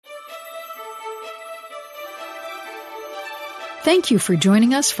Thank you for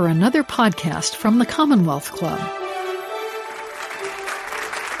joining us for another podcast from the Commonwealth Club.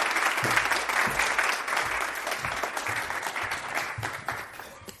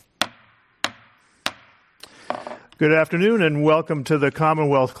 Good afternoon and welcome to the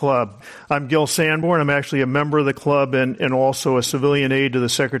Commonwealth Club. I'm Gil Sanborn. I'm actually a member of the club and also a civilian aide to the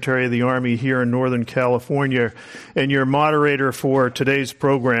Secretary of the Army here in Northern California and your moderator for today's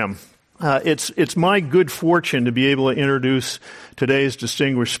program. It's my good fortune to be able to introduce today's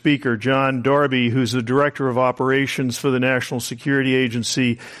distinguished speaker, John Darby, who's the Director of Operations for the National Security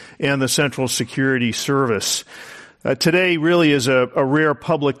Agency and the Central Security Service. Today really is a rare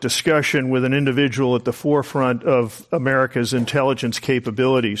public discussion with an individual at the forefront of America's intelligence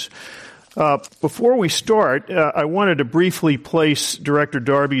capabilities. Before we start, I wanted to briefly place Director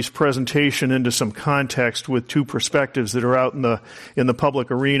Darby's presentation into some context with two perspectives that are out in the public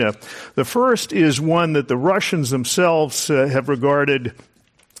arena. The first is one that the Russians themselves have regarded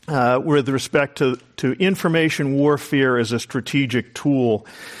with respect to information warfare as a strategic tool.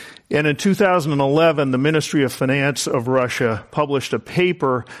 And in 2011, the Ministry of Finance of Russia published a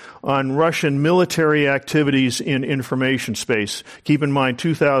paper on Russian military activities in information space. Keep in mind,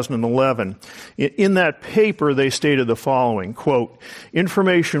 2011. In that paper, they stated the following, quote,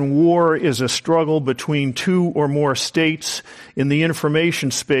 "Information war is a struggle between two or more states in the information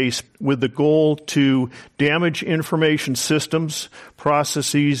space with the goal to damage information systems,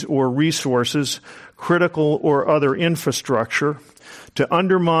 processes, or resources, critical or other infrastructure, to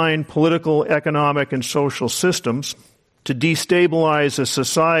undermine political, economic, and social systems, to destabilize a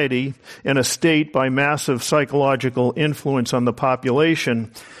society and a state by massive psychological influence on the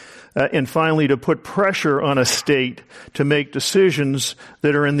population, and finally to put pressure on a state to make decisions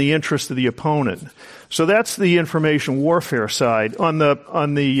that are in the interest of the opponent." So that's the information warfare side. On the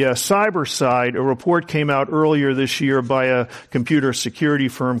cyber side, a report came out earlier this year by a computer security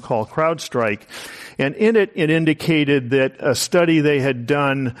firm called CrowdStrike. And in it indicated that a study they had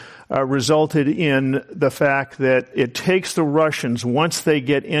done resulted in the fact that it takes the Russians, once they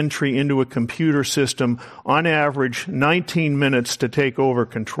get entry into a computer system, on average 19 minutes to take over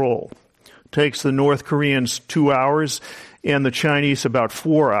control. It takes the North Koreans 2 hours and the Chinese about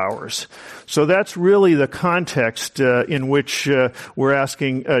 4 hours. So that's really the context in which we're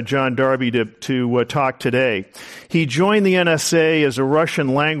asking John Darby to talk today. He joined the NSA as a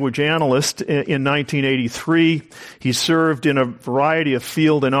Russian language analyst in 1983. He served in a variety of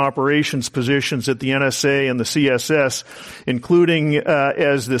field and operations positions at the NSA and the CSS, including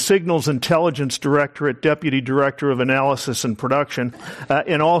as the Signals Intelligence Directorate, Deputy Director of Analysis and Production,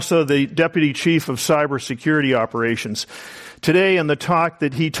 and also the Deputy Chief of Cybersecurity Operations. Today, in the talk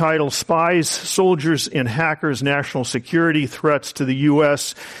that he titled Spies, Soldiers, and Hackers, National Security Threats to the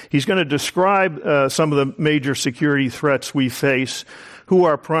U.S., he's going to describe some of the major security threats we face, who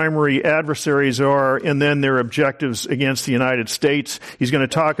our primary adversaries are, and then their objectives against the United States. He's going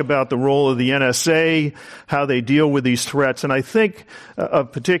to talk about the role of the NSA, how they deal with these threats, and I think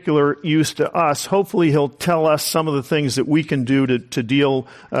of particular use to us. Hopefully he'll tell us some of the things that we can do to deal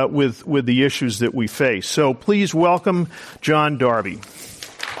with the issues that we face. So please welcome John Darby.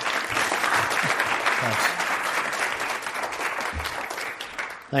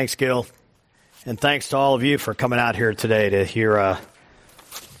 Thanks, Gil. And thanks to all of you for coming out here today to hear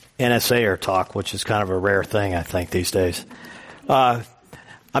NSA talk, which is kind of a rare thing, I think, these days.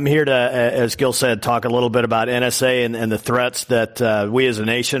 I'm here to, as Gil said, talk a little bit about NSA and the threats that we as a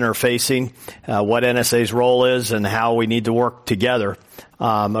nation are facing, what NSA's role is, and how we need to work together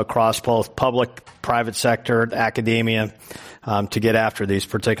across both public, private sector, academia, to get after these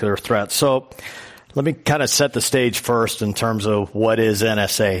particular threats. So let me kind of set the stage first in terms of what is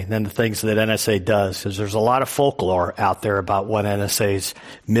NSA and then the things that NSA does, because there's a lot of folklore out there about what NSA's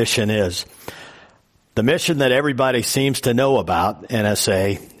mission is. The mission that everybody seems to know about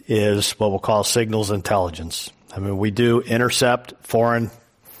NSA is what we'll call signals intelligence. I mean, we do intercept foreign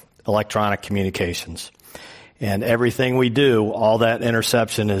electronic communications. And everything we do, all that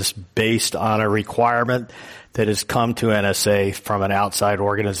interception is based on a requirement that has come to NSA from an outside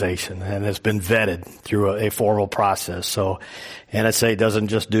organization and has been vetted through a formal process. So NSA doesn't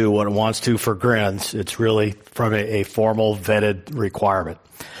just do what it wants to for grins. It's really from a formal vetted requirement.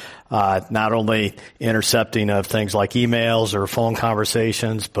 Not only intercepting of things like emails or phone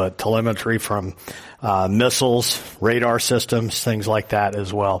conversations, but telemetry from missiles, radar systems, things like that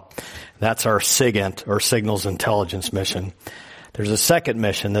as well. That's our SIGINT, or Signals Intelligence mission. There's a second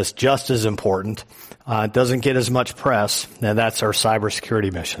mission that's just as important. It doesn't get as much press, and that's our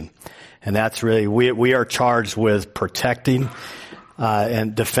cybersecurity mission. And that's really, we are charged with protecting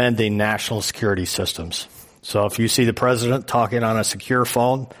and defending national security systems. So if you see the president talking on a secure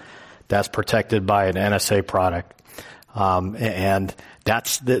phone, that's protected by an NSA product. And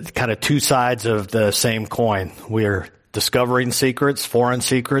that's the kind of two sides of the same coin. We're discovering secrets, foreign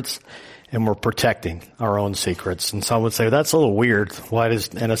secrets, and we're protecting our own secrets. And some would say, that's a little weird. Why does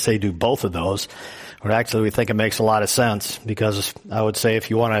NSA do both of those? But actually, we think it makes a lot of sense, because I would say if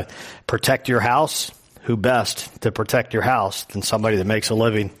you want to protect your house, who best to protect your house than somebody that makes a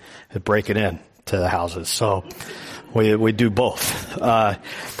living at breaking in to the houses? So we do both. But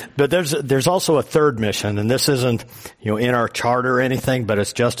there's also a third mission, and this isn't, in our charter or anything, but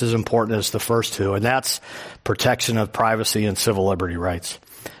it's just as important as the first two, and that's protection of privacy and civil liberty rights.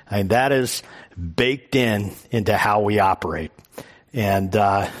 And that is baked into how we operate. And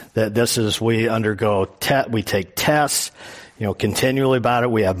we undergo we take tests, continually about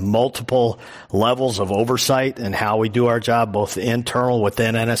it. We have multiple levels of oversight in how we do our job, both internal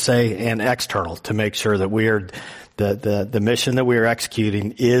within NSA and external, to make sure that we are the mission that we are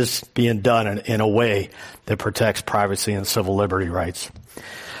executing is being done in a way that protects privacy and civil liberty rights.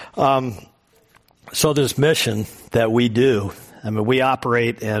 So this mission that we do, we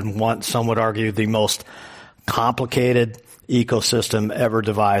operate in some would argue, the most complicated ecosystem ever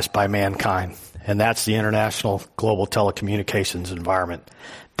devised by mankind. And that's the international global telecommunications environment.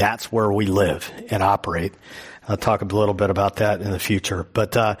 That's where we live and operate. I'll talk a little bit about that in the future.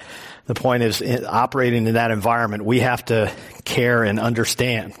 But the point is, operating in that environment, we have to care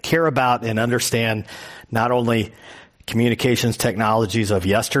about and understand not only communications technologies of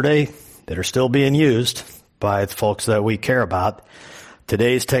yesterday that are still being used by the folks that we care about,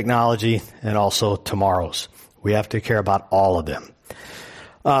 today's technology, and also tomorrow's. We have to care about all of them.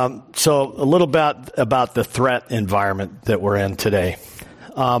 So a little bit about the threat environment that we're in today.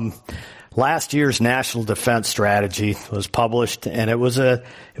 Last year's National Defense Strategy was published, and it was a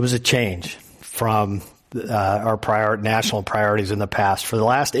change from our national priorities in the past. For the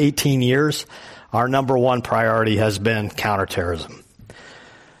last 18 years, our number one priority has been counterterrorism.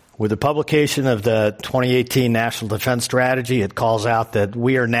 With the publication of the 2018 National Defense Strategy, it calls out that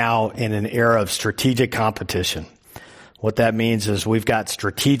we are now in an era of strategic competition. What that means is we've got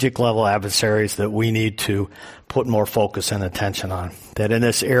strategic level adversaries that we need to put more focus and attention on. That in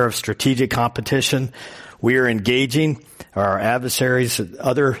this era of strategic competition, we are engaging our adversaries,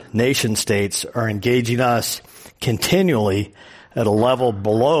 other nation states are engaging us continually at a level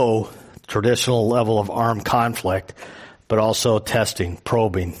below traditional level of armed conflict, but also testing,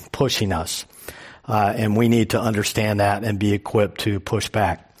 probing, pushing us. And we need to understand that and be equipped to push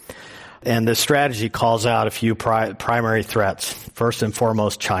back. And the strategy calls out a few primary threats. First and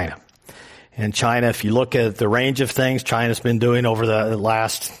foremost, China. And China, if you look at the range of things China's been doing over the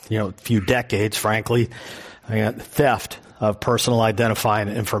last, few decades, frankly, theft of personal identifying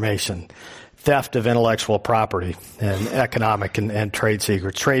information, theft of intellectual property and economic and trade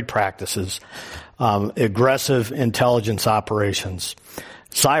secrets, trade practices, aggressive intelligence operations,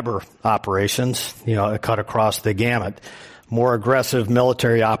 cyber operations, cut across the gamut, more aggressive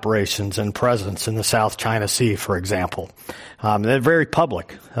military operations and presence in the South China Sea, for example. They're very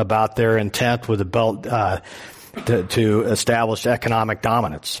public about their intent with the belt to establish economic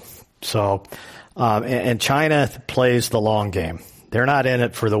dominance. So, and China plays the long game. They're not in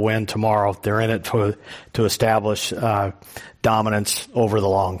it for the win tomorrow. They're in it to establish dominance over the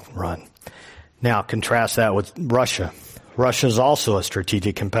long run. Now, contrast that with Russia. Russia is also a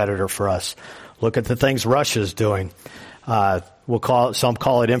strategic competitor for us. Look at the things Russia's doing. Some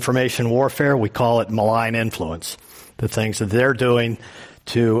call it information warfare. We call it malign influence. The things that they're doing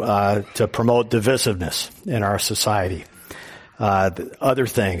to promote divisiveness in our society. Other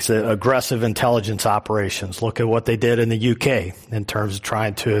things, aggressive intelligence operations. Look at what they did in the UK in terms of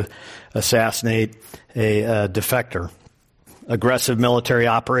trying to assassinate a defector. Aggressive military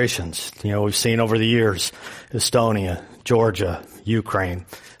operations. We've seen over the years Estonia, Georgia, Ukraine,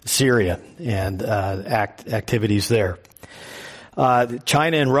 Syria, and activities there.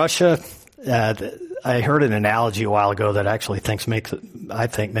 China and Russia, I heard an analogy a while ago that actually I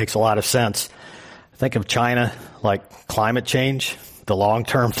think makes a lot of sense. Think of China like climate change, the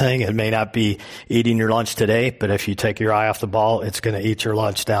long-term thing. It may not be eating your lunch today, but if you take your eye off the ball, it's going to eat your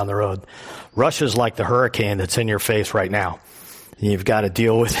lunch down the road. Russia's like the hurricane that's in your face right now. You've got to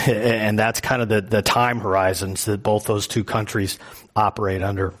deal with it, and that's kind of the time horizons that both those two countries operate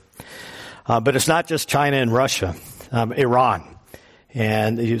under. But it's not just China and Russia. Iran.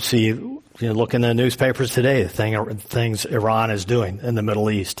 And you see, look in the newspapers today, the things Iran is doing in the Middle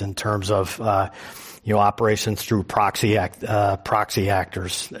East in terms of, operations through proxy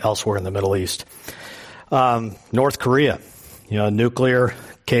actors elsewhere in the Middle East. North Korea, nuclear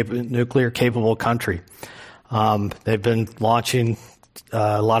capable country. They've been launching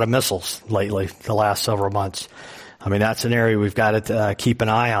a lot of missiles lately, the last several months. I mean, that's an area we've got to keep an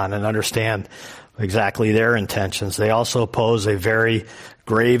eye on and understand exactly their intentions. They also pose a very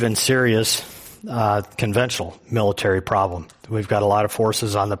grave and serious conventional military problem. We've got a lot of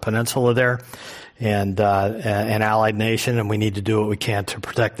forces on the peninsula there and an allied nation, and we need to do what we can to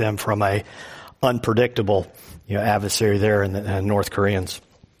protect them from a unpredictable adversary there in the North Koreans.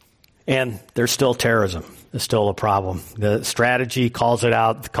 And there's still terrorism. It's still a problem. The strategy calls it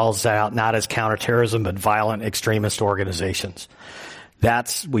out not as counterterrorism, but violent extremist organizations.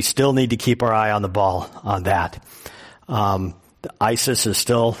 We still need to keep our eye on the ball on that. ISIS is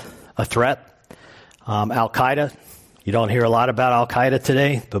still a threat. Al-Qaeda, you don't hear a lot about Al-Qaeda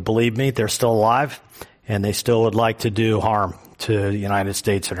today, but believe me, they're still alive, and they still would like to do harm to the United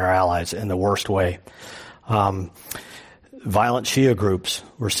States and our allies in the worst way. Violent Shia groups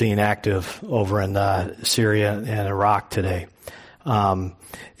we're seeing active over in Syria and Iraq today. And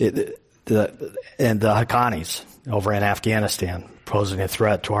the Haqqanis over in Afghanistan posing a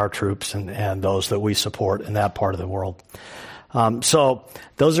threat to our troops and those that we support in that part of the world. So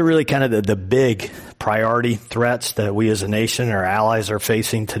those are really kind of the big priority threats that we as a nation and our allies are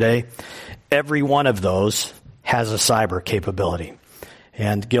facing today. Every one of those has a cyber capability.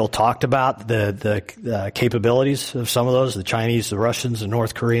 And Gil talked about the capabilities of some of those. The Chinese, the Russians, the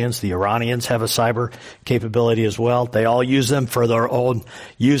North Koreans, the Iranians have a cyber capability as well. They all use them for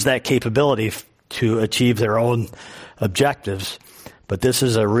use that capability to achieve their own objectives. But this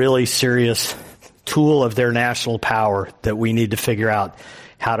is a really serious tool of their national power that we need to figure out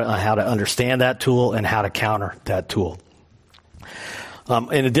how to understand that tool and how to counter that tool.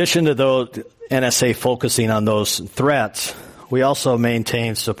 In addition to those NSA focusing on those threats, we also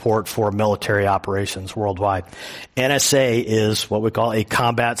maintain support for military operations worldwide. NSA is what we call a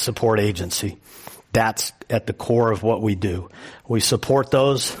combat support agency. That's at the core of what we do. We support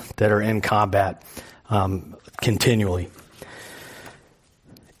those that are in combat continually.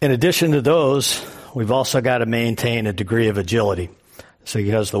 In addition to those, we've also got to maintain a degree of agility. So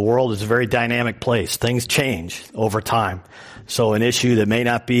because the world is a very dynamic place, things change over time. So an issue that may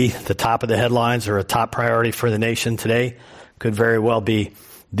not be the top of the headlines or a top priority for the nation today could very well be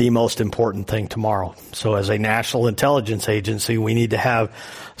the most important thing tomorrow. So as a national intelligence agency, we need to have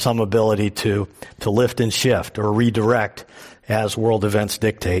some ability to lift and shift or redirect as world events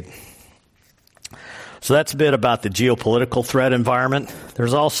dictate. So that's a bit about the geopolitical threat environment.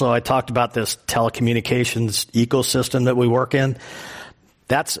 There's also, I talked about this telecommunications ecosystem that we work in.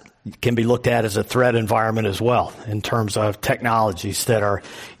 That can be looked at as a threat environment as well in terms of technologies that are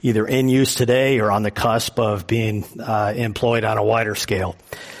either in use today or on the cusp of being employed on a wider scale.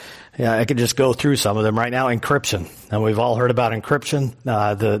 I could just go through some of them right now. Encryption. And we've all heard about encryption,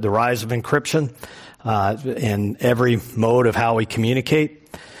 the rise of encryption in every mode of how we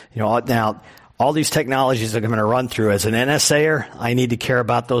communicate. Now, all these technologies that I'm going to run through, as an NSAer, I need to care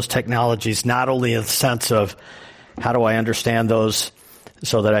about those technologies not only in the sense of how do I understand those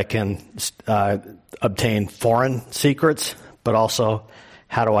so that I can obtain foreign secrets, but also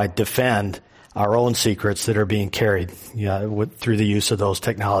how do I defend our own secrets that are being carried through the use of those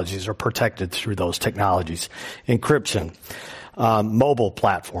technologies or protected through those technologies. Encryption, mobile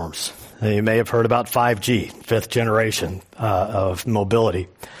platforms. You may have heard about 5G, fifth generation of mobility.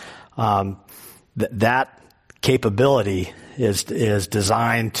 That capability is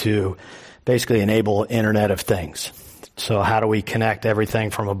designed to basically enable Internet of Things. So how do we connect everything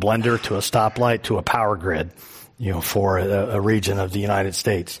from a blender to a stoplight to a power grid, for a region of the United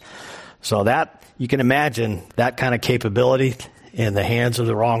States? So that, you can imagine that kind of capability in the hands of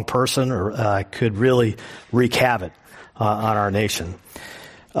the wrong person or could really wreak havoc on our nation.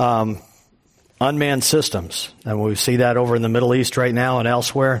 Unmanned systems, and we see that over in the Middle East right now and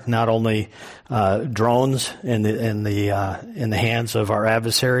elsewhere. Not only drones in the hands of our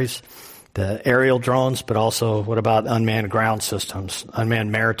adversaries, the aerial drones, but also what about unmanned ground systems,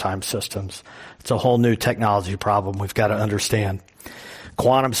 unmanned maritime systems? It's a whole new technology problem we've got to understand.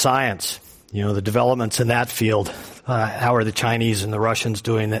 Quantum science, the developments in that field. How are the Chinese and the Russians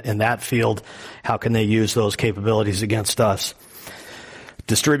doing in that field? How can they use those capabilities against us?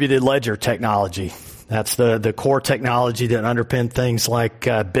 Distributed ledger technology. That's the core technology that underpin things like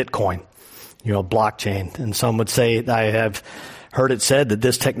Bitcoin, blockchain. And some would say, I have heard it said that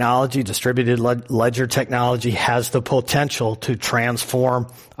this technology, distributed ledger technology, has the potential to transform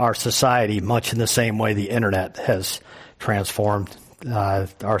our society much in the same way the Internet has transformed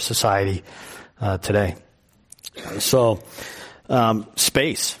our society today. So,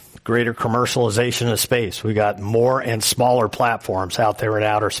 space. Greater commercialization of space. We got more and smaller platforms out there in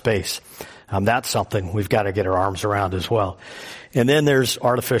outer space. That's something we've got to get our arms around as well. And then there's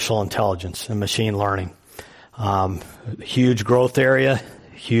artificial intelligence and machine learning. Huge growth area,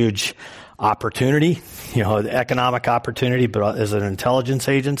 huge opportunity, economic opportunity, but as an intelligence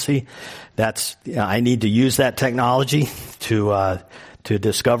agency, I need to use that technology to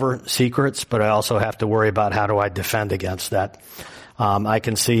discover secrets, but I also have to worry about how do I defend against that. I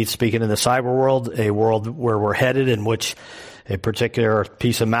can see, speaking in the cyber world, a world where we're headed in which a particular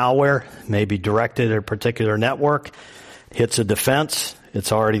piece of malware may be directed at a particular network, hits a defense.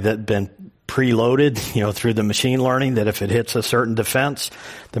 It's already been preloaded, through the machine learning that if it hits a certain defense,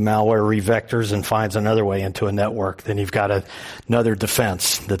 the malware revectors and finds another way into a network. Then you've got another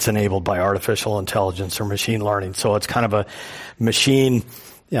defense that's enabled by artificial intelligence or machine learning. So it's kind of a machine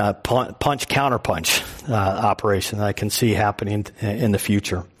punch counterpunch operation that I can see happening in the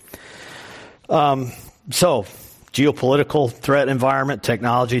future. So geopolitical threat environment,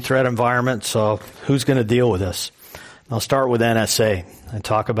 technology threat environment. So who's going to deal with this? I'll start with NSA and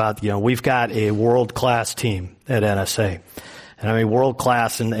talk about, we've got a world-class team at NSA. And I mean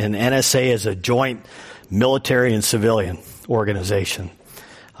world-class, and NSA is a joint military and civilian organization.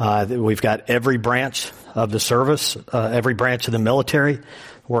 We've got every branch of the service, every branch of the military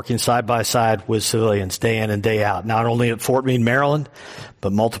working side by side with civilians day in and day out, not only at Fort Meade, Maryland,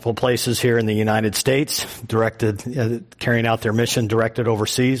 but multiple places here in the United States, carrying out their mission directed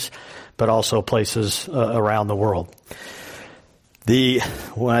overseas, but also places around the world.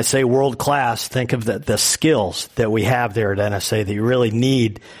 When I say world class, think of the skills that we have there at NSA that you really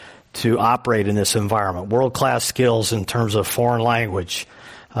need to operate in this environment. World class skills in terms of foreign language,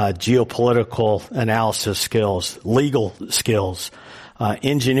 geopolitical analysis skills, legal skills,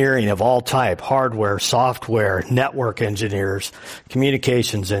 engineering of all type, hardware, software, network engineers,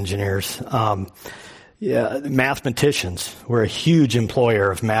 communications engineers, mathematicians. We're a huge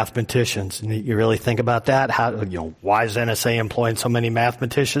employer of mathematicians. And you really think about that? Why is NSA employing so many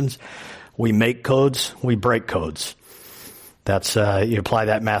mathematicians? We make codes, we break codes. That's, you apply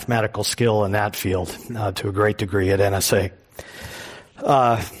that mathematical skill in that field, to a great degree at NSA.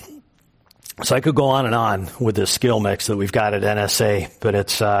 So I could go on with the skill mix that we've got at NSA, but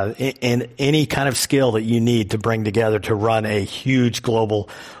it's, in any kind of skill that you need to bring together to run a huge global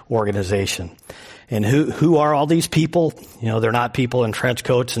organization. And who are all these people? They're not people in trench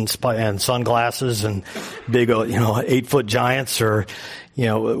coats and sunglasses and big, 8-foot giants, or,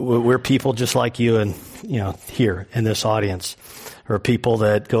 we're people just like you and, here in this audience, or people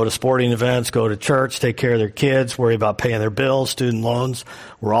that go to sporting events, go to church, take care of their kids, worry about paying their bills, student loans.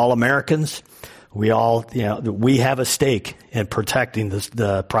 We're all Americans. We all, we have a stake in protecting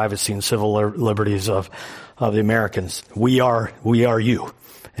the privacy and civil liberties of the Americans. We are you.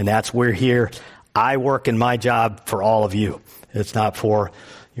 And we're here. I work in my job for all of you. It's not for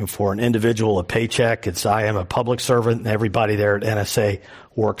an individual, a paycheck. I am a public servant, and everybody there at NSA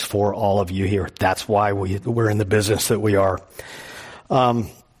works for all of you here. That's why we're in the business that we are.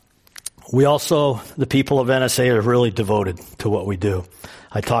 We also, the people of NSA are really devoted to what we do.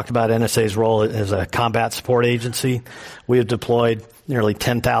 I talked about NSA's role as a combat support agency. We have deployed nearly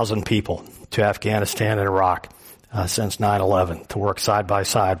 10,000 people to Afghanistan and Iraq since 9/11 to work side by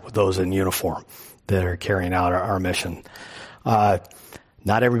side with those in uniform that are carrying out our mission.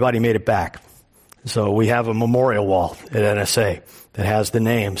 Not everybody made it back. So we have a memorial wall at NSA that has the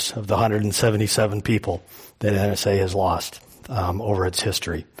names of the 177 people that NSA has lost over its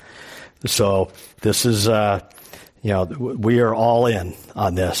history. So this is, we are all in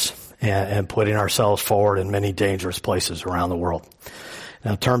on this and putting ourselves forward in many dangerous places around the world.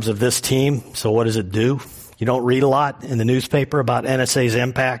 Now, in terms of this team, so what does it do? You don't read a lot in the newspaper about NSA's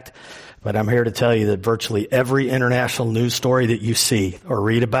impact, but I'm here to tell you that virtually every international news story that you see or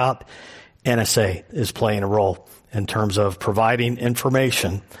read about, NSA is playing a role in terms of providing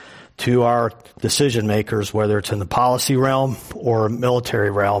information to our decision makers, whether it's in the policy realm or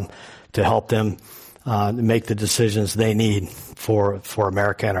military realm, to help them make the decisions they need for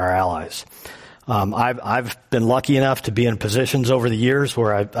America and our allies. I've been lucky enough to be in positions over the years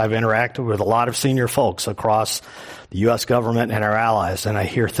where I've interacted with a lot of senior folks across the U.S. government and our allies, and I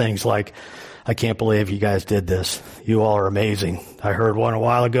hear things like, I can't believe you guys did this. You all are amazing. I heard one a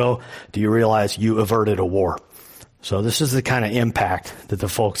while ago. Do you realize you averted a war? So this is the kind of impact that the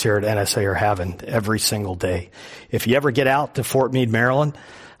folks here at NSA are having every single day. If you ever get out to Fort Meade, Maryland,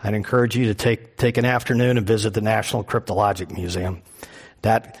 I'd encourage you to take an afternoon and visit the National Cryptologic Museum.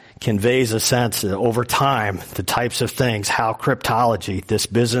 That conveys a sense that over time, the types of things, how cryptology, this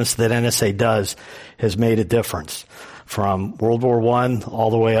business that NSA does, has made a difference. From World War I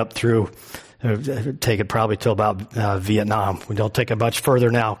all the way up through Take it probably till about Vietnam. We don't take it much further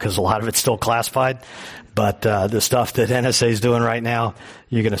now because a lot of it's still classified. But the stuff that NSA is doing right now,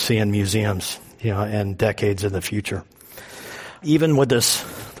 you're going to see in museums, in decades in the future. Even with this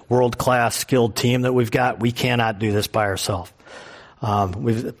world-class skilled team that we've got, we cannot do this by ourselves.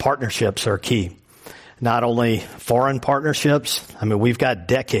 Partnerships are key. Not only foreign partnerships, we've got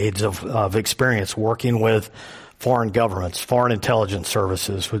decades of experience working with foreign governments, foreign intelligence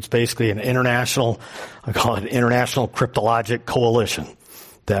services, which is basically I call it international cryptologic coalition,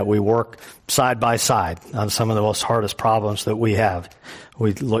 that we work side by side on some of the most hardest problems that we have.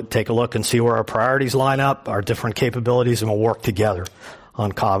 We take a look and see where our priorities line up, our different capabilities, and we'll work together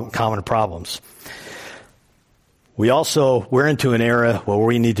on common problems. We're into an era where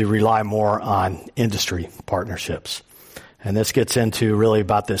we need to rely more on industry partnerships. And this gets into really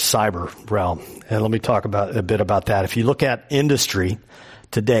about this cyber realm. And let me talk a bit about that. If you look at industry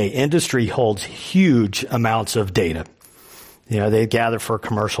today, industry holds huge amounts of data. They gather for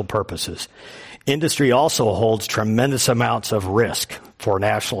commercial purposes. Industry also holds tremendous amounts of risk for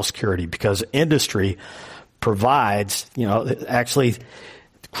national security because industry provides, actually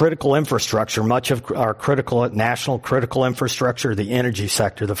critical infrastructure, much of our national critical infrastructure, the energy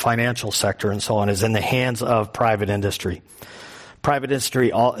sector, the financial sector, and so on, is in the hands of private industry. Private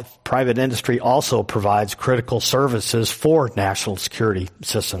industry also provides critical services for national security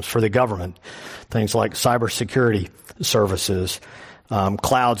systems, for the government. Things like cybersecurity services,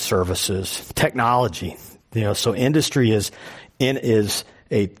 cloud services, technology. So industry is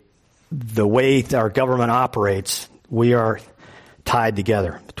the way our government operates. We are tied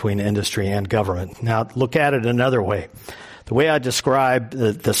together between industry and government. Now, look at it another way. The way I describe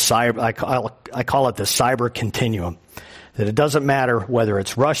the cyber, I call it the cyber continuum. That it doesn't matter whether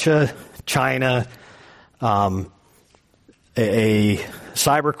it's Russia, China, a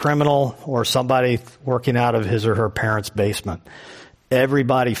cyber criminal, or somebody working out of his or her parents' basement.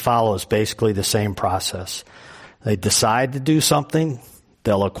 Everybody follows basically the same process. They decide to do something,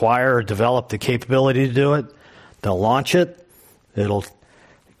 they'll acquire or develop the capability to do it, they'll launch it, it'll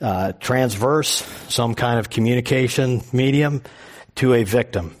transverse some kind of communication medium to a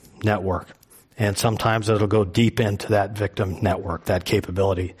victim network. And sometimes it'll go deep into that victim network, that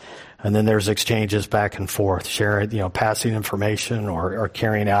capability. And then there's exchanges back and forth, sharing, passing information or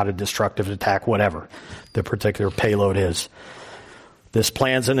carrying out a destructive attack, whatever the particular payload is. This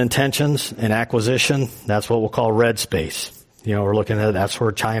plans and intentions and acquisition, that's what we'll call red space. We're looking at that's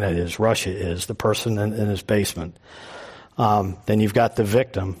where China is, Russia is, the person in his basement. Then you've got the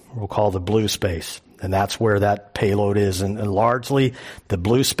victim, we'll call the blue space, and that's where that payload is. And largely, the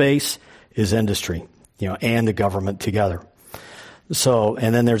blue space is industry, and the government together. So,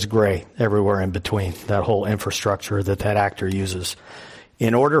 and then there's gray everywhere in between, that whole infrastructure that actor uses.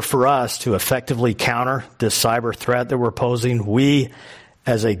 In order for us to effectively counter this cyber threat that we're posing, we,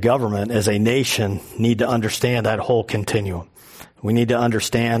 as a government, as a nation, need to understand that whole continuum. We need to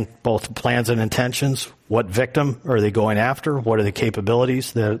understand both plans and intentions. What victim are they going after? What are the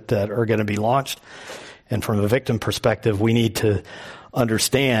capabilities that are going to be launched? And from a victim perspective, we need to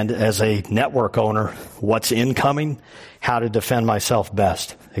understand as a network owner what's incoming, how to defend myself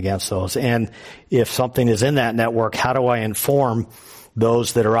best against those. And if something is in that network, how do I inform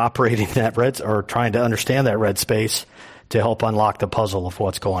those that are operating that red or trying to understand that red space to help unlock the puzzle of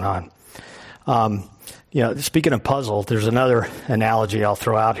what's going on? Speaking of puzzle, there's another analogy I'll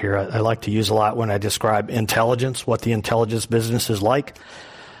throw out here. I like to use a lot when I describe intelligence, what the intelligence business is like.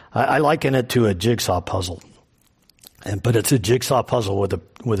 I liken it to a jigsaw puzzle. But it's a jigsaw puzzle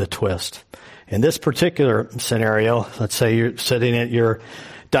with a twist. In this particular scenario, let's say you're sitting at your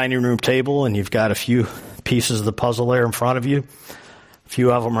dining room table and you've got a few pieces of the puzzle there in front of you. A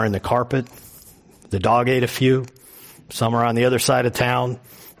few of them are in the carpet. The dog ate a few. Some are on the other side of town.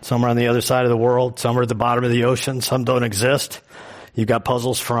 Some are on the other side of the world. Some are at the bottom of the ocean. Some don't exist. You've got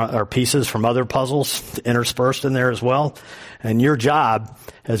pieces from other puzzles interspersed in there as well. And your job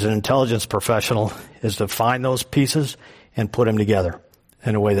as an intelligence professional is to find those pieces and put them together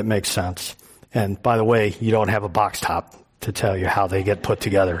in a way that makes sense. And by the way, you don't have a box top to tell you how they get put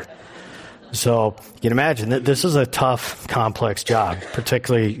together. So you can imagine that this is a tough, complex job,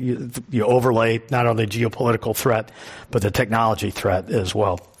 particularly you overlay not only geopolitical threat, but the technology threat as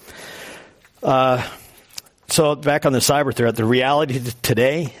well. So back on the cyber threat, the reality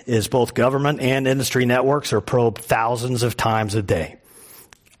today is both government and industry networks are probed thousands of times a day,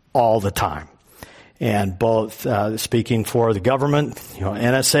 all the time. And both, speaking for the government,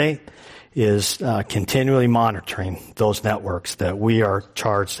 NSA is continually monitoring those networks that we are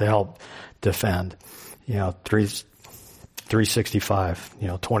charged to help defend, 365,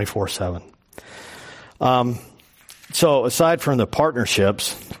 24/7. So aside from the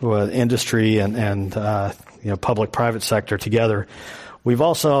partnerships with industry and public-private sector together, we've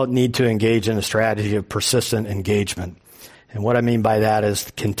also need to engage in a strategy of persistent engagement. And what I mean by that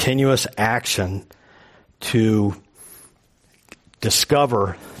is continuous action to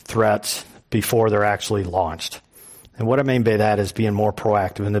discover threats before they're actually launched. And what I mean by that is being more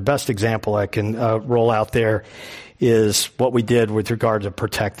proactive. And the best example I can roll out there is what we did with regard to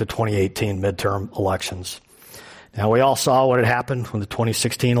protect the 2018 midterm elections. Now, we all saw what had happened with the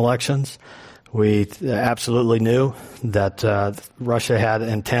 2016 elections. We absolutely knew that Russia had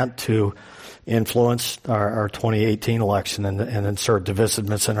intent to influence our 2018 election and insert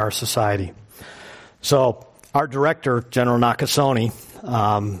divisiveness in our society. So our director, General Nakasone,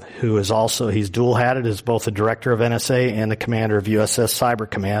 who is also, he's dual-hatted as both the director of NSA and the commander of USS Cyber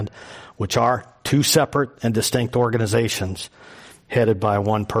Command, which are two separate and distinct organizations headed by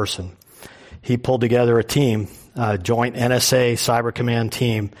one person. He pulled together a team, a joint NSA Cyber Command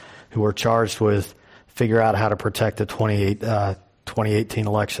team, who were charged with figure out how to protect the 2018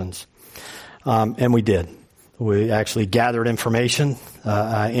 elections. And we did. We actually gathered information,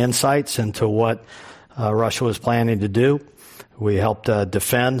 insights into what Russia was planning to do. We helped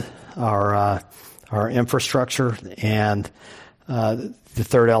defend our infrastructure, and the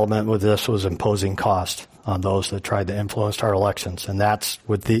third element with this was imposing cost on those that tried to influence our elections. And that's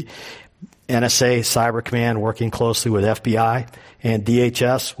with the NSA Cyber Command working closely with FBI and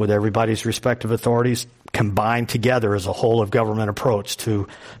DHS, with everybody's respective authorities, combined together as a whole of government approach to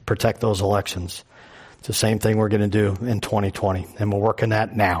protect those elections. It's the same thing we're going to do in 2020, and we're working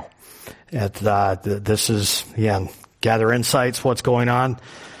that now. This is, again, gather insights, what's going on,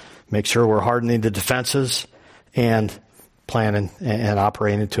 make sure we're hardening the defenses, and planning and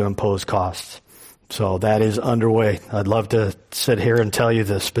operating to impose costs. So that is underway. I'd love to sit here and tell you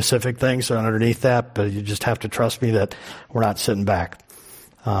the specific things underneath that, but you just have to trust me that we're not sitting back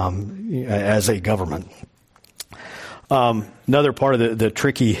as a government. Another part of the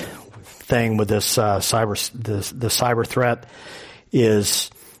tricky thing with this the cyber threat is,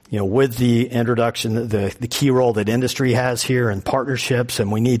 with the introduction, the key role that industry has here in partnerships, and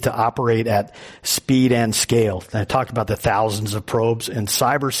we need to operate at speed and scale. And I talked about the thousands of probes, and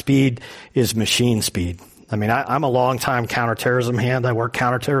cyber speed is machine speed. I mean, I'm a long-time counterterrorism hand. I worked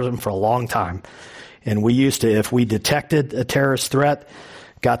counterterrorism for a long time. And we used to, if we detected a terrorist threat,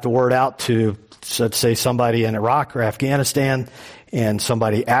 got the word out to, let's say, somebody in Iraq or Afghanistan, and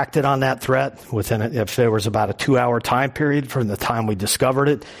somebody acted on that threat within, if there was about a 2-hour time period from the time we discovered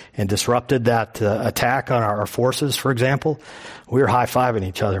it and disrupted that attack on our forces, for example, we were high-fiving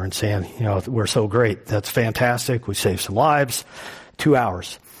each other and saying, we're so great. That's fantastic. We saved some lives. 2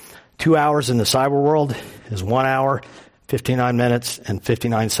 hours. 2 hours in the cyber world is 1 hour, 59 minutes, and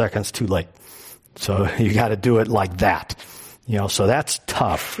 59 seconds too late. So you got to do it like that. So that's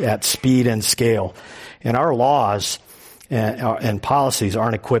tough at speed and scale. And our laws and policies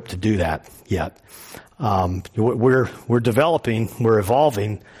aren't equipped to do that yet. We're developing, we're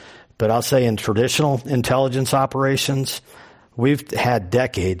evolving, but I'll say in traditional intelligence operations, we've had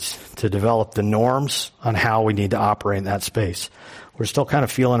decades to develop the norms on how we need to operate in that space. We're still kind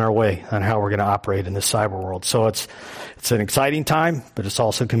of feeling our way on how we're going to operate in the cyber world. So it's an exciting time, but it's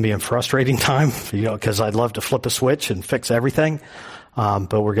also can be a frustrating time, because I'd love to flip a switch and fix everything.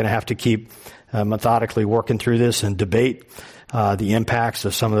 But we're going to have to keep methodically working through this and debate the impacts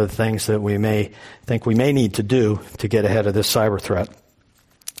of some of the things that we may think we may need to do to get ahead of this cyber threat.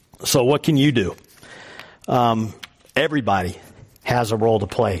 So what can you do? Everybody has a role to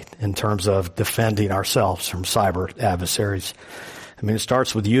play in terms of defending ourselves from cyber adversaries. I mean, it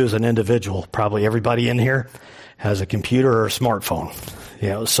starts with you as an individual. Probably everybody in here has a computer or a smartphone.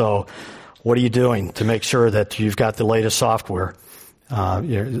 So what are you doing to make sure that you've got the latest software?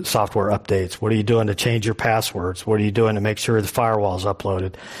 Your software updates. What are you doing to change your passwords? What are you doing to make sure the firewall is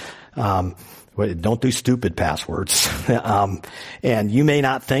uploaded? Don't do stupid passwords. And you may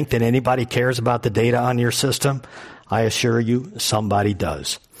not think that anybody cares about the data on your system. I assure you, somebody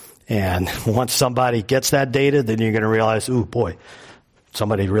does. And once somebody gets that data, then you're going to realize, ooh, boy,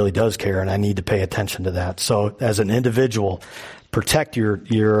 somebody really does care, and I need to pay attention to that. So as an individual, protect your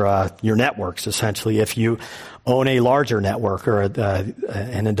networks, essentially. If you own a larger network or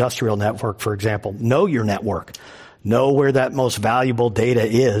an industrial network, for example, know your network. Know where that most valuable data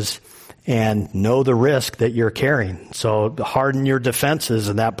is and know the risk that you're carrying. So harden your defenses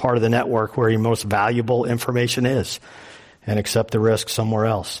in that part of the network where your most valuable information is and accept the risk somewhere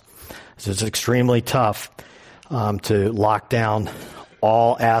else. So it's extremely tough to lock down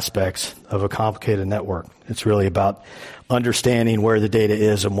all aspects of a complicated network. It's really about understanding where the data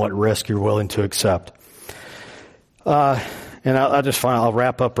is and what risk you're willing to accept. And I'll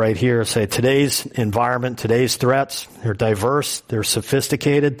wrap up right here and say today's environment, today's threats, they're diverse, they're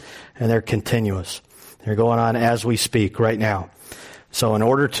sophisticated, and they're continuous. They're going on as we speak right now. So in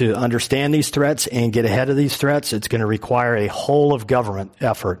order to understand these threats and get ahead of these threats, it's going to require a whole of government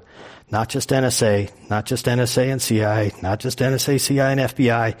effort. Not just NSA, not just NSA and CIA, not just NSA, CIA, and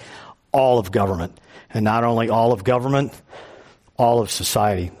FBI, all of government. And not only all of government, all of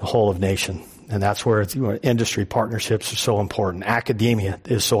society, the whole of nation. And that's where industry partnerships are so important. Academia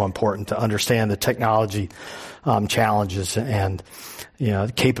is so important to understand the technology challenges and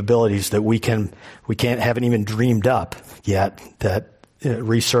capabilities that we haven't even dreamed up yet that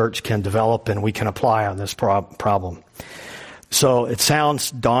research can develop and we can apply on this problem. So it sounds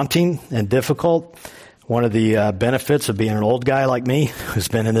daunting and difficult. One of the benefits of being an old guy like me who's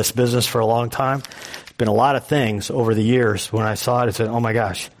been in this business for a long time, there's been a lot of things over the years when I saw it, I said, oh my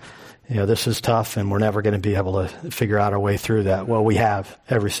gosh, this is tough and we're never going to be able to figure out our way through that. Well, we have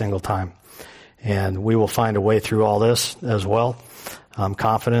every single time. And we will find a way through all this as well. I'm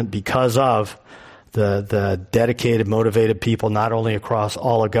confident because of the dedicated, motivated people, not only across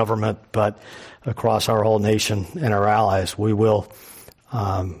all of government, but across our whole nation and our allies. We'll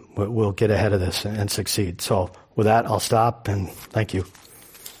get ahead of this and succeed. So with that, I'll stop and thank you.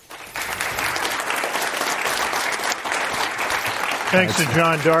 Thanks to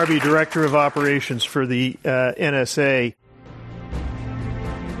John Darby, Director of Operations for the NSA.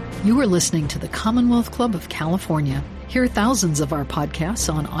 You are listening to the Commonwealth Club of California. Hear thousands of our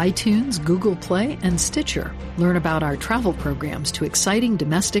podcasts on iTunes, Google Play, and Stitcher. Learn about our travel programs to exciting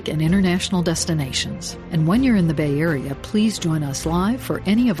domestic and international destinations. And when you're in the Bay Area, please join us live for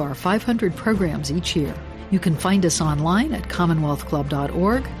any of our 500 programs each year. You can find us online at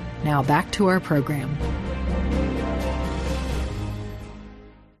commonwealthclub.org. Now back to our program.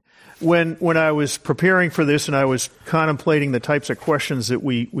 When I was preparing for this and I was contemplating the types of questions that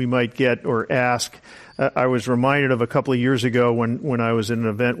we might get or ask, I was reminded of a couple of years ago when I was at an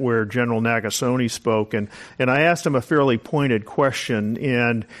event where General Nakasone spoke, and I asked him a fairly pointed question,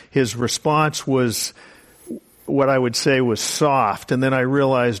 and his response was what I would say was soft, and then I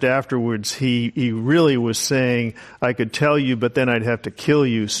realized afterwards he really was saying, I could tell you, but then I'd have to kill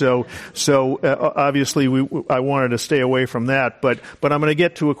you. So obviously I wanted to stay away from that, but I'm going to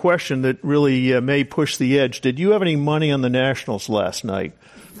get to a question that really may push the edge. Did you have any money on the Nationals last night?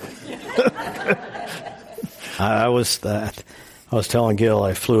 I was telling Gil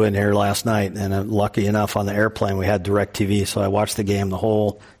I flew in here last night, and lucky enough on the airplane we had DirecTV, so I watched the game the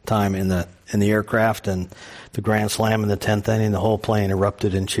whole time in the aircraft, and the grand slam in the 10th inning, the whole plane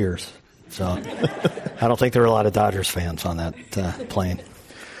erupted in cheers. So I don't think there were a lot of Dodgers fans on that plane.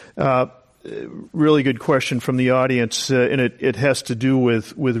 Really good question from the audience, and it has to do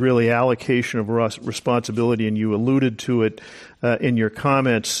with really allocation of responsibility, and you alluded to it in your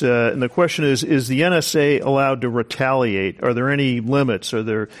comments. And the question is the NSA allowed to retaliate? Are there any limits?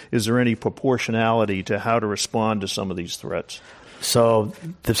 Is there any proportionality to how to respond to some of these threats? So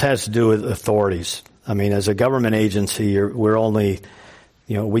this has to do with authorities. I mean, as a government agency,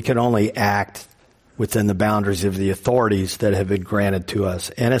 we can only act within the boundaries of the authorities that have been granted to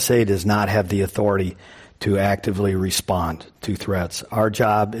us. NSA does not have the authority to actively respond to threats. Our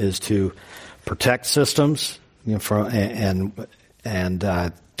job is to protect systems, and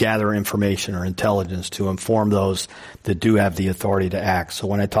gather information or intelligence to inform those that do have the authority to act. So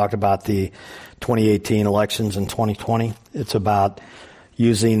when I talk about the 2018 elections in 2020, it's about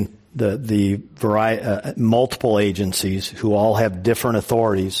using the multiple agencies who all have different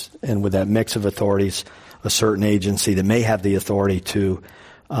authorities, and with that mix of authorities, a certain agency that may have the authority to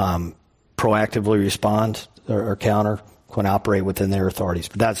proactively respond or counter can operate within their authorities.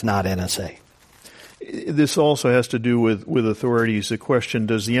 But that's not NSA. This also has to do with authorities. The question,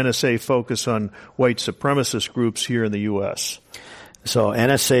 does the NSA focus on white supremacist groups here in the U.S.? So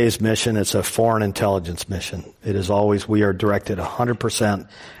NSA's mission, it's a foreign intelligence mission. It is always, we are directed 100%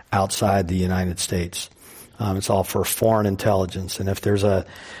 outside the United States. It's all for foreign intelligence. And if there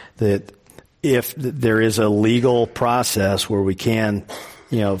is a legal process where we can,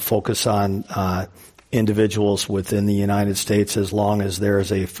 focus on individuals within the United States, as long as there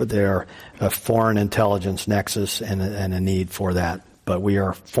is a foreign intelligence nexus and a need for that. But we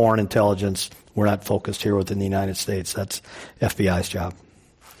are foreign intelligence. We're not focused here within the United States. That's FBI's job.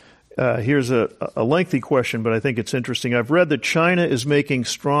 Here's a lengthy question, but I think it's interesting. I've read that China is making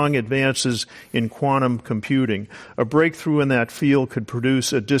strong advances in quantum computing. A breakthrough in that field could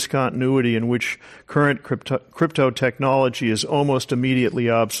produce a discontinuity in which current crypto technology is almost immediately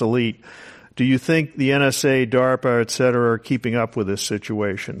obsolete. Do you think the NSA, DARPA, et cetera, are keeping up with this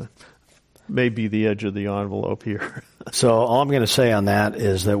situation? Maybe the edge of the envelope here. So all I'm going to say on that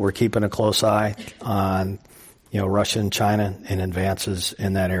is that we're keeping a close eye on, Russia and China and advances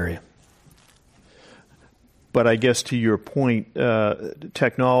in that area. But I guess to your point,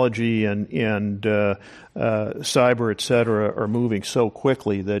 technology and cyber, et cetera, are moving so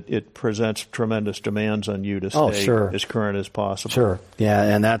quickly that it presents tremendous demands on you to stay as current as possible. Sure. Yeah,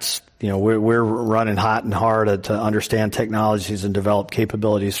 and that's, we're running hot and hard to understand technologies and develop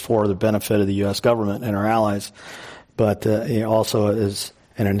capabilities for the benefit of the U.S. government and our allies. But also as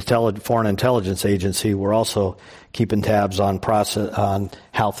an foreign intelligence agency, we're also keeping tabs on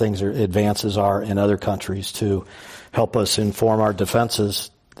how advances are in other countries to help us inform our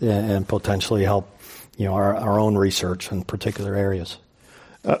defenses and potentially help our own research in particular areas.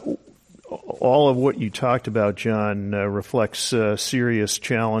 All of what you talked about, John, reflects serious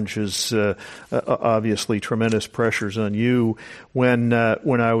challenges, obviously tremendous pressures on you. When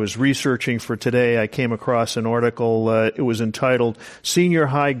I was researching for today, I came across an article. It was entitled, Senior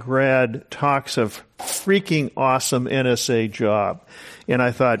High Grad Talks of Freaking Awesome NSA Job. And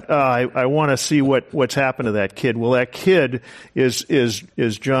I thought, I want to see what's happened to that kid. Well, that kid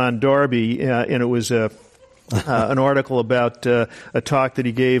is John Darby, and it was an article about a talk that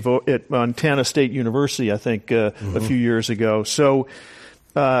he gave at Montana State University, I think, a few years ago. So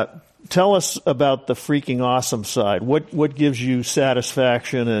tell us about the freaking awesome side. What gives you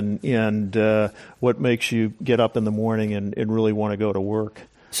satisfaction and what makes you get up in the morning and really want to go to work?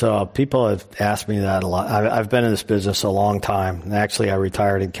 So people have asked me that a lot. I've been in this business a long time. And actually, I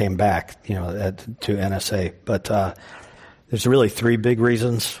retired and came back, to NSA. But there's really three big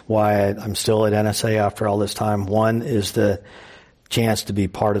reasons why I'm still at NSA after all this time. One is the chance to be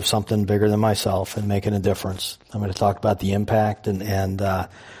part of something bigger than myself and making a difference. I'm going to talk about the impact, and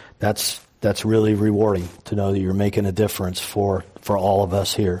that's really rewarding to know that you're making a difference for all of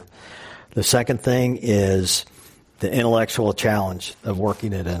us here. The second thing is the intellectual challenge of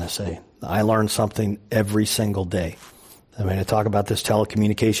working at NSA. I learn something every single day. I talk about this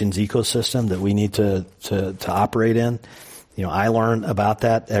telecommunications ecosystem that we need to operate in. I learn about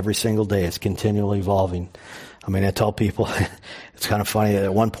that every single day. It's continually evolving. I tell people, it's kind of funny.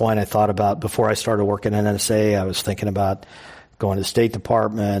 At one point I thought about, before I started working at NSA, I was thinking about going to the State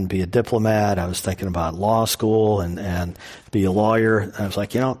Department, be a diplomat. I was thinking about law school and be a lawyer. And I was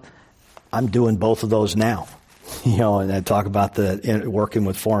like, I'm doing both of those now. And I talk about working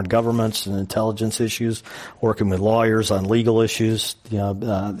with foreign governments and intelligence issues, working with lawyers on legal issues,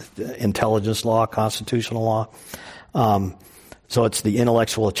 intelligence law, constitutional law. So it's the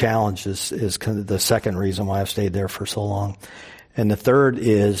intellectual challenge is kind of the second reason why I've stayed there for so long. And the third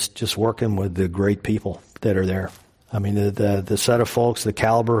is just working with the great people that are there. The set of folks, the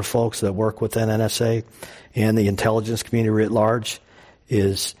caliber of folks that work within NSA and the intelligence community writ large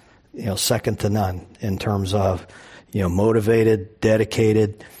is, second to none in terms of, motivated,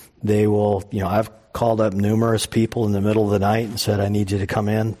 dedicated. They will, I've called up numerous people in the middle of the night and said, I need you to come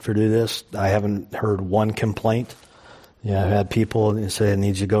in to do this. I haven't heard one complaint. I've had people say, I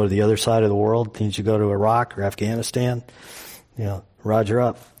need you to go to the other side of the world. I need you to go to Iraq or Afghanistan. Roger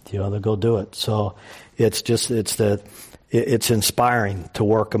up. They'll go do it. So it's inspiring to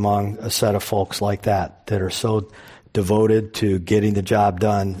work among a set of folks like that are so devoted to getting the job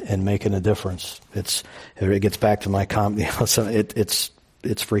done and making a difference. It gets back to my so it's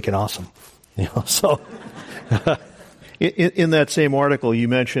freaking awesome. So. In that same article, you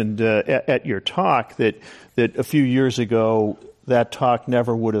mentioned at your talk that a few years ago that talk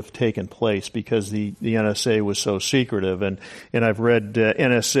never would have taken place because the NSA was so secretive. And I've read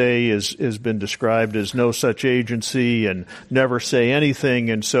NSA has been described as no such agency and never say anything.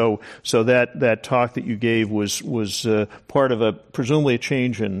 And so that talk that you gave was part of presumably a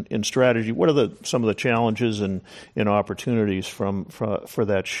change in strategy. What are some of the challenges and opportunities for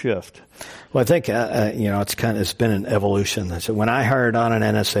that shift? Well, I think it's been an evolution. So when I hired on an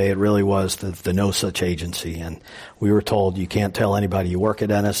NSA, it really was the no such agency, and we were told you can't tell anybody you work at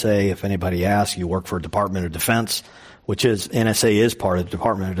NSA. If anybody asks, you work for Department of Defense, which is NSA is part of the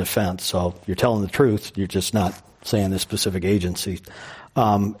Department of Defense. So you're telling the truth. You're just not saying the specific agency,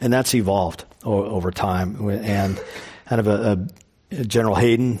 and that's evolved over time. And kind of General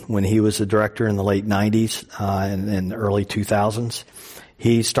Hayden, when he was the director in the late 90s and early 2000s.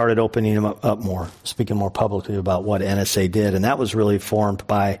 He started opening him up more, speaking more publicly about what NSA did, and that was really formed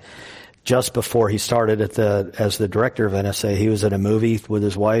by just before he started as the director of NSA. He was at a movie with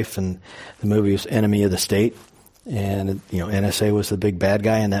his wife, and the movie was Enemy of the State, And, NSA was the big bad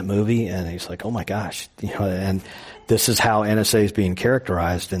guy in that movie, and he's like, oh my gosh, and this is how NSA is being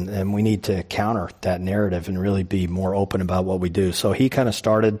characterized, and we need to counter that narrative and really be more open about what we do. So he kind of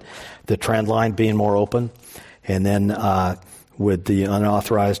started the trend line being more open, and then with the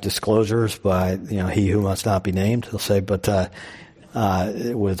unauthorized disclosures by, he who must not be named, he'll say, but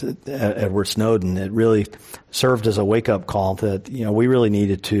with Edward Snowden, it really served as a wake-up call that, we really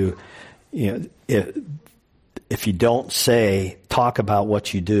needed to, if you don't talk about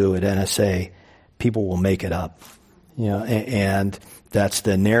what you do at NSA, people will make it up. And that's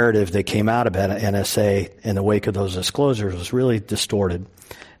the narrative that came out about NSA in the wake of those disclosures was really distorted.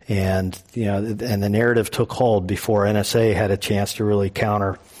 And, and the narrative took hold before NSA had a chance to really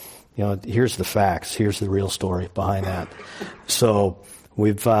counter, here's the facts, here's the real story behind that. So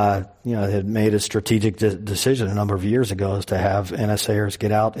we've, had made a strategic decision a number of years ago is to have NSAers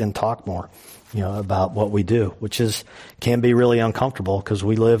get out and talk more, about what we do, which can be really uncomfortable because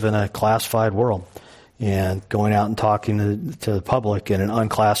we live in a classified world. And going out and talking to the public in an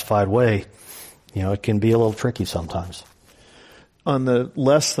unclassified way, it can be a little tricky sometimes. On the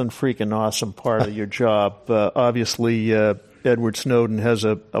less than freaking awesome part of your job, obviously Edward Snowden has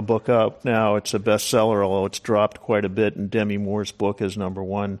a book out now. It's a bestseller, although it's dropped quite a bit, and Demi Moore's book is number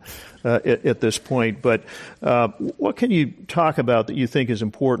one at this point. But what can you talk about that you think is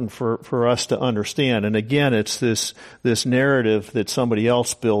important for us to understand? And again, it's this narrative that somebody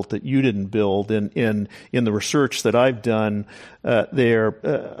else built that you didn't build. In the research that I've done,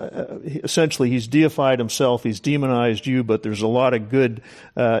 essentially he's deified himself, he's demonized you, but there's a lot of good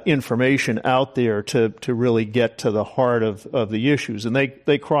information out there to really get to the heart of the issues, and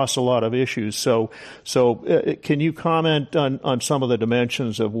they cross a lot of issues. So can you comment on some of the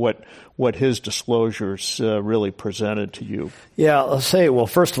dimensions of what his disclosures really presented to you? Yeah, I'll say, well,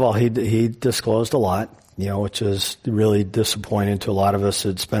 first of all, he disclosed a lot, which is really disappointing to a lot of us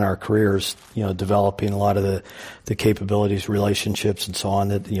that spent our careers, developing a lot of the capabilities, relationships, and so on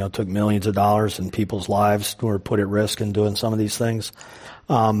that, took millions of dollars and people's lives were put at risk in doing some of these things.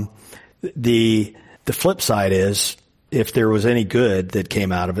 The flip side is, if there was any good that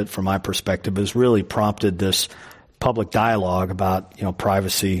came out of it, from my perspective, has really prompted this public dialogue about,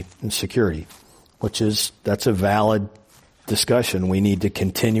 privacy and security, that's a valid discussion we need to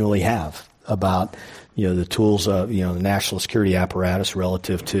continually have about, the tools of, the national security apparatus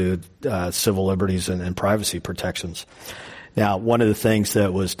relative to civil liberties and privacy protections. Now, one of the things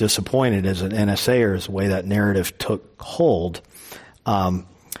that was disappointed as an NSAer is the way that narrative took hold.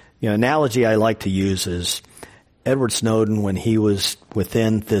 Analogy I like to use is Edward Snowden, when he was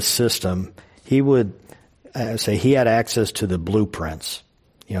within this system, he would say he had access to the blueprints.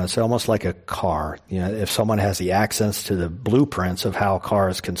 It's almost like a car. If someone has the access to the blueprints of how a car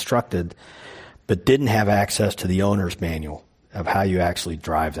is constructed, but didn't have access to the owner's manual of how you actually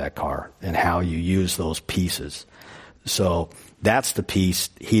drive that car and how you use those pieces. So that's the piece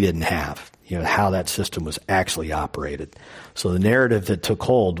he didn't have, how that system was actually operated. So the narrative that took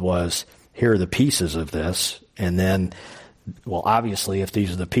hold was, here are the pieces of this, and then, well, obviously, if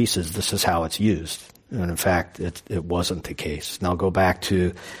these are the pieces, this is how it's used. And in fact, it wasn't the case. And I'll go back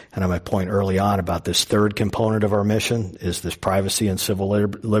to kind of my point early on about this third component of our mission is this privacy and civil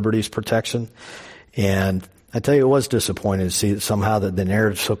liberties protection. And I tell you, it was disappointing to see that somehow that the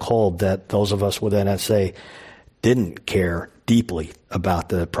narrative took hold that those of us with NSA didn't care deeply about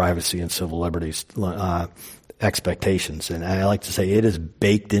the privacy and civil liberties expectations. And I like to say it is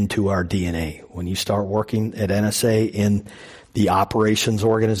baked into our DNA. When you start working at NSA in the operations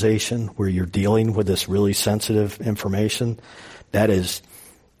organization where you're dealing with this really sensitive information, that is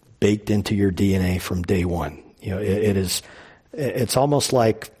baked into your DNA from day one. It's almost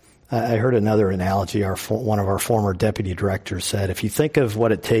like, I heard another analogy, one of our former deputy directors said, if you think of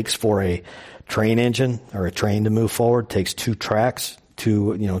what it takes for a train engine or a train to move forward, it takes two tracks,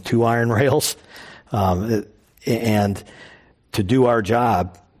 two iron rails, and to do our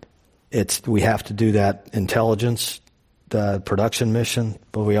job, we have to do that intelligence, the production mission,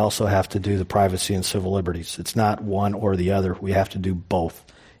 but we also have to do the privacy and civil liberties. It's not one or the other. We have to do both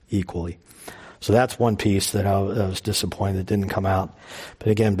equally. So that's one piece that I was disappointed that didn't come out. But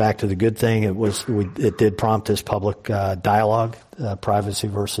again, back to the good thing, it did prompt this public dialogue, privacy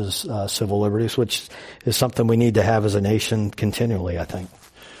versus civil liberties, which is something we need to have as a nation continually, I think.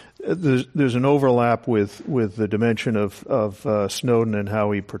 there's an overlap with the dimension of Snowden and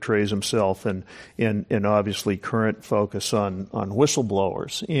how he portrays himself, and obviously current focus on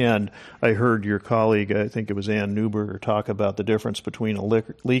whistleblowers. And I heard your colleague, I think it was Ann Neuberger, talk about the difference between a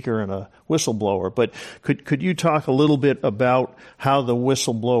leaker and a whistleblower. But could you talk a little bit about how the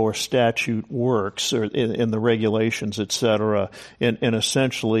whistleblower statute works, or in the regulations, et cetera, and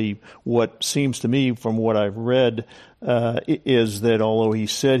essentially what seems to me from what I've read is that although he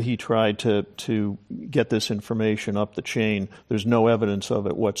said he tried to get this information up the chain, there's no evidence of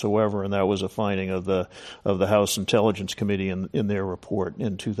it whatsoever, and that was a finding of the House Intelligence Committee in their report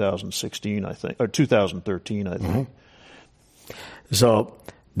in 2016, I think, or 2013, I think. Mm-hmm. So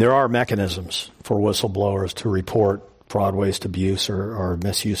there are mechanisms for whistleblowers to report fraud, waste, abuse, or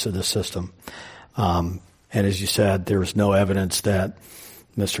misuse of the system. And as you said, there's no evidence that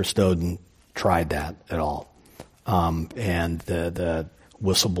Mr. Snowden tried that at all. And the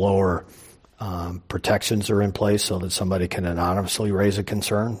whistleblower protections are in place so that somebody can anonymously raise a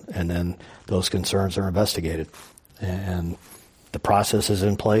concern, and then those concerns are investigated. And the process is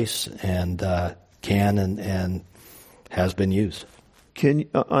in place and can and has been used. Can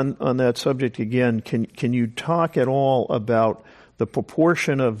on that subject again? Can you talk at all about the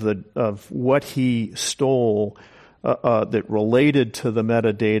proportion of what he stole that related to the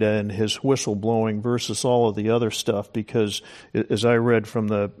metadata and his whistleblowing versus all of the other stuff? Because as I read from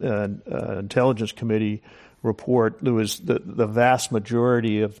the Intelligence Committee report, there was the vast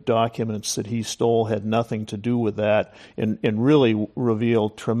majority of documents that he stole had nothing to do with that, and really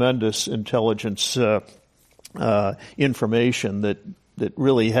revealed tremendous intelligence information that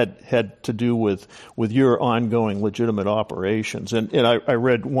really had to do with your ongoing legitimate operations. And I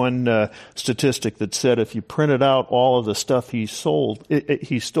read one statistic that said if you printed out all of the stuff he stole,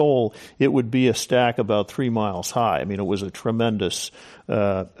 it would be a stack about 3 miles high. I mean, it was a tremendous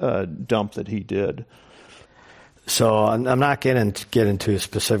dump that he did. So I'm not going to get into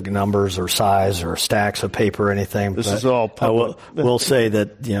specific numbers or size or stacks of paper or anything. This is all public. I will say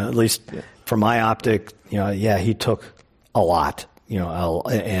that, at least from my optic, he took a lot.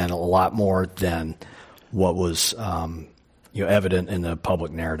 And a lot more than what was, evident in the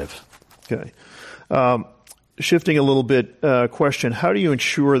public narrative. Okay. Shifting a little bit, question, how do you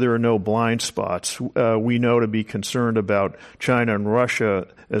ensure there are no blind spots? We know to be concerned about China and Russia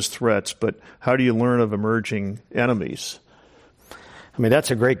as threats, but how do you learn of emerging enemies? I mean,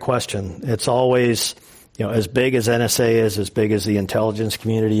 that's a great question. It's always, as big as NSA is, as big as the intelligence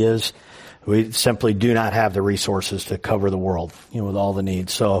community is, we simply do not have the resources to cover the world, with all the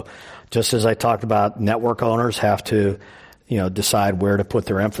needs. So just as I talked about, network owners have to, decide where to put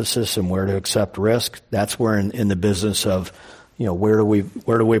their emphasis and where to accept risk. That's where in the business of, where do we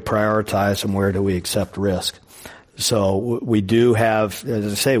prioritize and where do we accept risk. So we do have,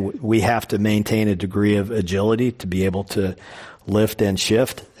 as I say, we have to maintain a degree of agility to be able to lift and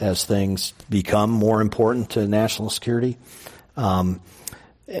shift as things become more important to national security.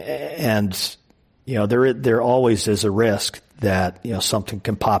 And, there always is a risk that, something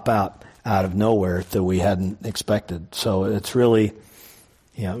can pop out of nowhere that we hadn't expected. So it's really,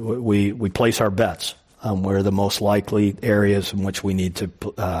 we place our bets on where the most likely areas in which we need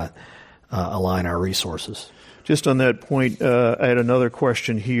to align our resources. Just on that point, I had another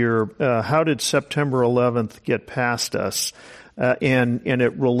question here. How did September 11th get past us? And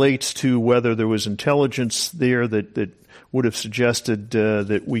it relates to whether there was intelligence there that would have suggested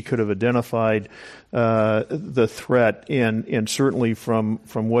that we could have identified the threat, and certainly from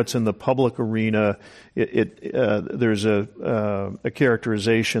what's in the public arena, there's a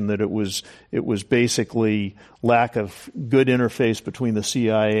characterization that it was basically lack of good interface between the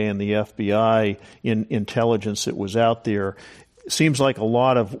CIA and the FBI in intelligence that was out there. Seems like a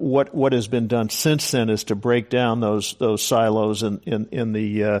lot of what has been done since then is to break down those silos in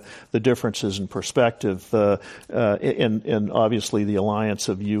the differences in perspective, and obviously the alliance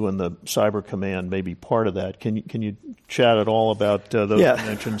of you and the Cyber Command may be part of that. Can you chat at all about those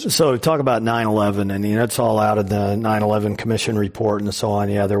dimensions? So talk about 9/11, and it's all out of the 9/11 Commission report and so on.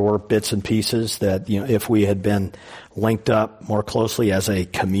 Yeah, there were bits and pieces that if we had been linked up more closely as a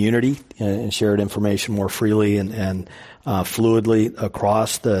community and shared information more freely and fluidly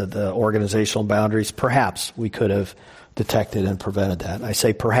across the organizational boundaries, perhaps we could have detected and prevented that. I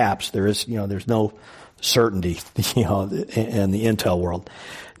say perhaps. There's no certainty, in the intel world.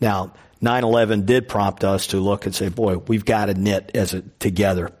 Now, 9/11 did prompt us to look and say, boy, we've got to knit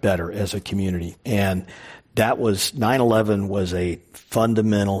together better as a community. And that was 9/11 was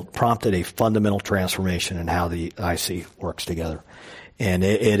prompted a fundamental transformation in how the IC works together. And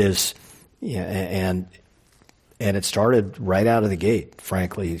it is, and And it started right out of the gate,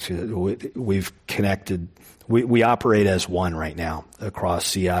 frankly. We've connected. We operate as one right now across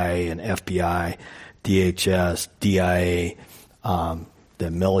CIA and FBI, DHS, DIA,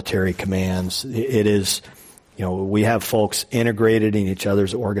 the military commands. It is, we have folks integrated in each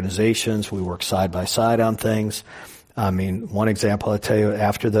other's organizations. We work side by side on things. I mean, one example I'll tell you,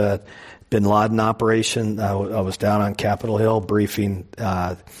 after the Bin Laden operation, I was down on Capitol Hill briefing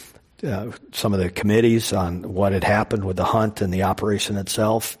some of the committees on what had happened with the hunt and the operation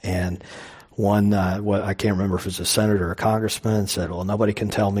itself. And one, I can't remember if it was a senator or a congressman, said, well, nobody can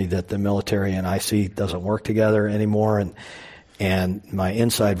tell me that the military and IC doesn't work together anymore. And my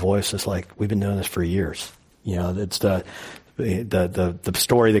inside voice is like, we've been doing this for years. It's the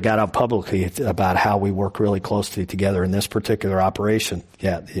story that got out publicly about how we work really closely together in this particular operation.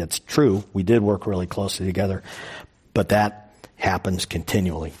 Yeah, it's true. We did work really closely together, but that happens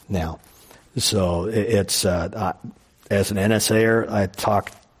continually now. So it's, as an NSAer, I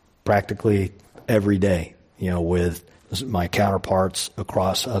talk practically every day, with my counterparts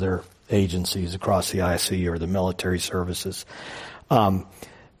across other agencies, across the IC or the military services.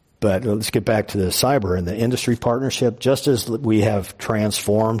 But let's get back to the cyber and the industry partnership. Just as we have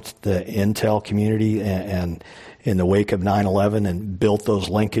transformed the intel community and in the wake of 9/11 and built those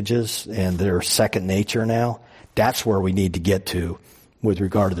linkages, and they're second nature now, that's where we need to get to with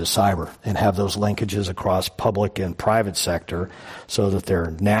regard to the cyber and have those linkages across public and private sector so that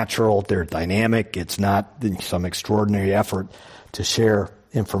they're natural, they're dynamic. It's not some extraordinary effort to share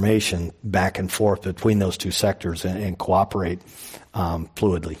information back and forth between those two sectors and cooperate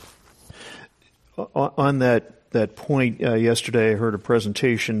fluidly. On that point, yesterday I heard a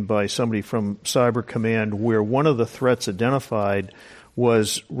presentation by somebody from Cyber Command where one of the threats identified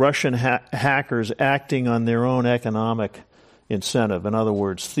was Russian hackers acting on their own economic incentive, in other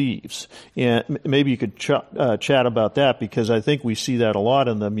words, thieves. And maybe you could chat about that, because I think we see that a lot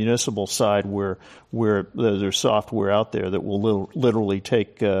in the municipal side where there's software out there that will literally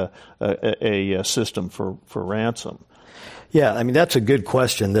take a system for ransom. Yeah, I mean, that's a good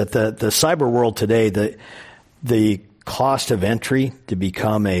question. That the cyber world today, the cost of entry to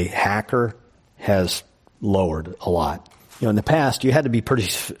become a hacker has lowered a lot. In the past, you had to be pretty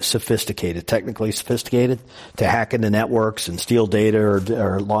sophisticated, technically sophisticated, to hack into networks and steal data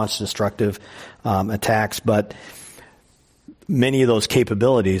or launch destructive attacks. But many of those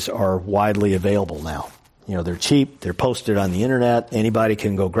capabilities are widely available now. They're cheap. They're posted on the internet. Anybody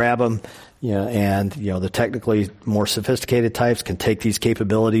can go grab them. And the technically more sophisticated types can take these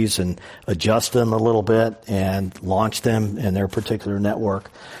capabilities and adjust them a little bit and launch them in their particular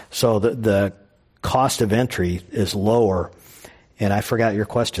network. So the cost of entry is lower. And I forgot your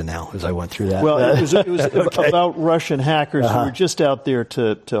question now as I went through that. Well, it was okay. About Russian hackers who were just out there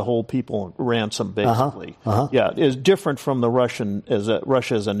to hold people ransom, basically. Yeah, it's different from the Russia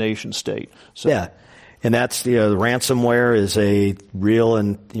as a nation state. So. Yeah, and that's the ransomware is a real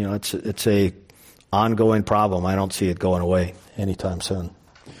and it's a ongoing problem. I don't see it going away anytime soon.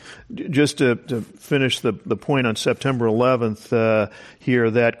 Just to finish the point on September 11th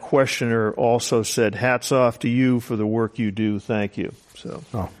here, that questioner also said, hats off to you for the work you do. Thank you.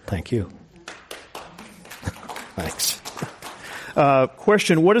 Thank you. Thanks.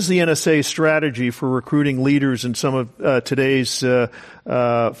 Question, what is the NSA strategy for recruiting leaders in some of today's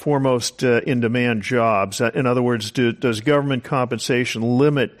foremost in-demand jobs? In other words, does government compensation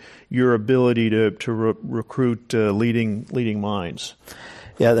limit your ability to recruit leading minds?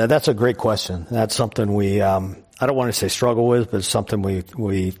 Yeah, that's a great question. That's something we, I don't want to say struggle with, but it's something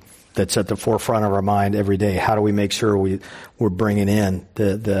we that's at the forefront of our mind every day. How do we make sure we're bringing in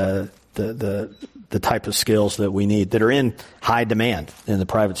the type of skills that we need that are in high demand in the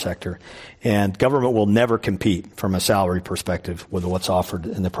private sector? And government will never compete from a salary perspective with what's offered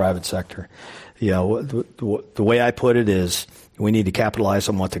in the private sector. The way I put it is, we need to capitalize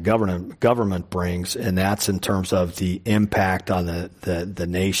on what the government brings, and that's in terms of the impact on the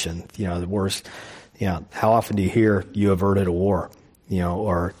nation. The worst. How often do you hear you averted a war,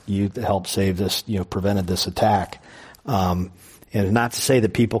 or you helped save this, prevented this attack? And not to say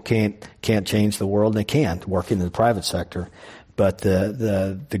that people can't change the world. They can, working in the private sector, but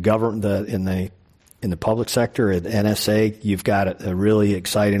the government in the public sector at NSA, you've got a really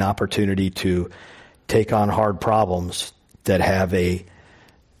exciting opportunity to take on hard problems that have a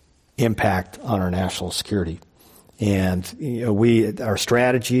impact on our national security. And our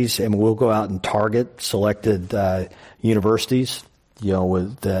strategies, and we'll go out and target selected universities,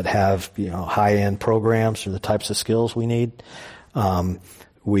 that have high-end programs or the types of skills we need.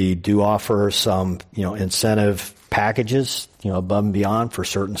 We do offer some incentive packages, above and beyond for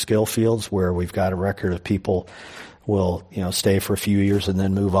certain skill fields where we've got a record of people will, stay for a few years and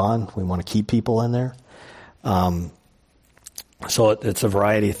then move on. We want to keep people in there. So it's a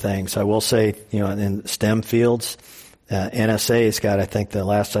variety of things. I will say, in STEM fields, NSA's got, I think the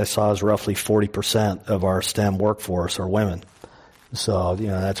last I saw is roughly 40% of our STEM workforce are women. So,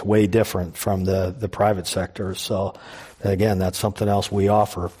 that's way different from the private sector. So, again, that's something else we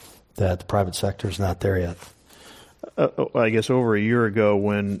offer that the private sector is not there yet. I guess over a year ago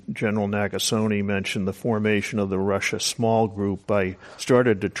when General Nakasone mentioned the formation of the Russia Small Group, I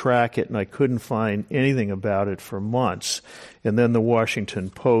started to track it and I couldn't find anything about it for months. And then the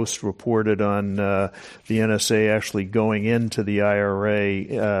Washington Post reported on the NSA actually going into the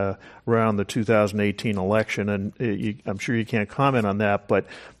IRA around the 2018 election. And I'm sure you can't comment on that, but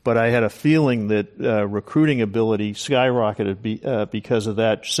I had a feeling that recruiting ability skyrocketed because of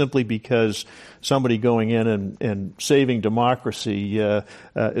that, simply because somebody going in and saving democracy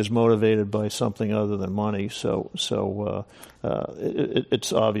is motivated by something other than money. So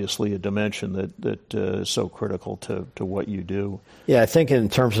it's obviously a dimension that is so critical to what you do. Yeah, I think in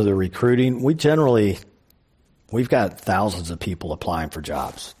terms of the recruiting, we've got thousands of people applying for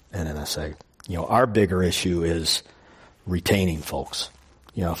jobs in NSA. Our bigger issue is retaining folks.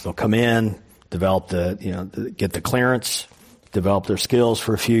 If they'll come in, develop get the clearance, develop their skills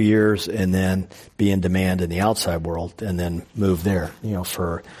for a few years, and then be in demand in the outside world, and then move there,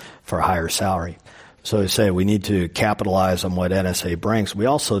 for a higher salary. So I say we need to capitalize on what NSA brings. We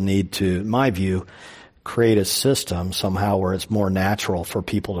also need to, in my view, create a system somehow where it's more natural for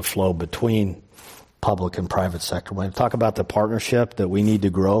people to flow between public and private sector. When I talk about the partnership that we need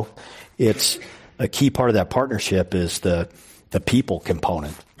to grow, it's a key part of that partnership is the people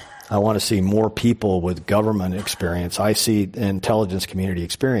component. I want to see more people with government experience. I see intelligence community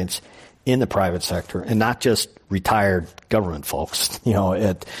experience in the private sector, and not just retired government folks,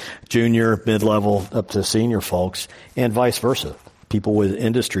 at junior, mid-level, up to senior folks, and vice versa. People with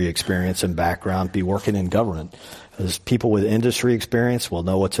industry experience and background be working in government. As people with industry experience will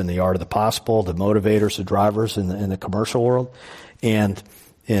know what's in the art of the possible, the motivators, the drivers in the commercial world, and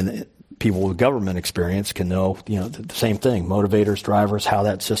people with government experience can know, the same thing, motivators, drivers, how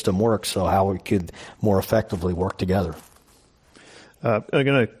that system works, so how we could more effectively work together. I'm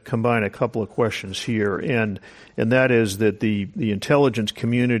going to combine a couple of questions here, and that is that the intelligence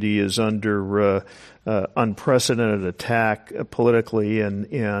community is under unprecedented attack politically, and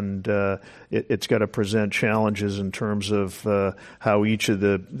it's got to present challenges in terms of how each of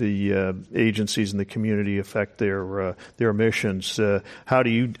the agencies in the community affect their missions. How do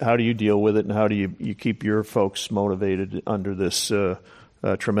you deal with it, and how do you keep your folks motivated under this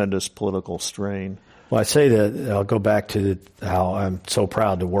tremendous political strain? Well, I say that I'll go back to how I'm so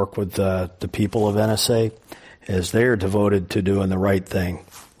proud to work with the people of NSA, as they're devoted to doing the right thing,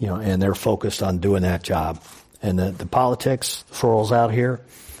 and they're focused on doing that job. And the politics swirls out here,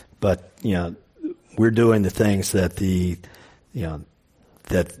 but we're doing the things that the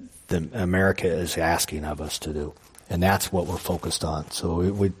America is asking of us to do, and that's what we're focused on. So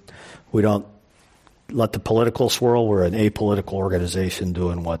we don't let the political swirl. We're an apolitical organization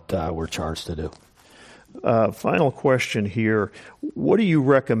doing what we're charged to do. Final question here. What do you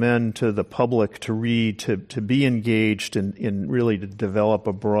recommend to the public to read to be engaged in really to develop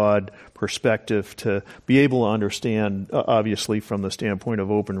a broad perspective, to be able to understand, obviously from the standpoint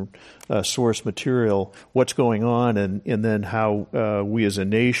of open source material, what's going on, and then how we as a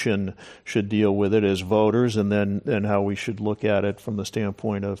nation should deal with it as voters, and then how we should look at it from the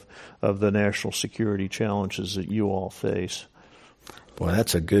standpoint of the national security challenges that you all face? Boy,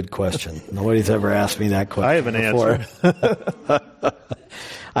 that's a good question. Nobody's ever asked me that question. I have an answer.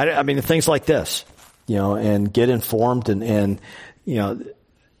 I mean, things like this, and get informed and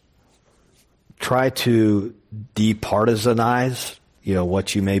try to departisanize,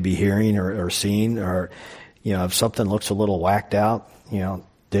 what you may be hearing or seeing, or, if something looks a little whacked out,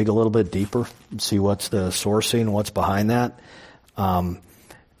 dig a little bit deeper and see what's the sourcing, what's behind that.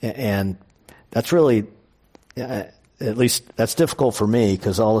 And that's really, at least that's difficult for me,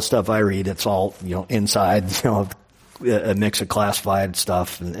 because all the stuff I read, it's all, inside, a mix of classified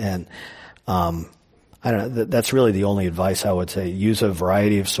stuff. And I don't know, that's really the only advice I would say. Use a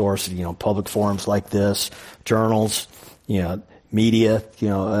variety of sources, public forums like this, journals, media,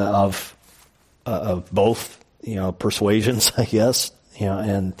 of both, persuasions, I guess,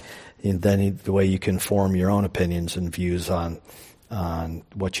 and then the way you can form your own opinions and views on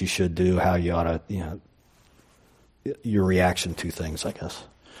what you should do, how you ought to, your reaction to things, I guess.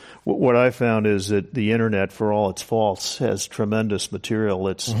 what I found is that the Internet, for all its faults, has tremendous material.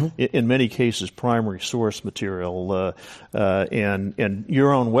 It's in many cases primary source material, and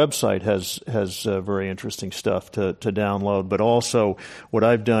your own website has very interesting stuff to download. But also, what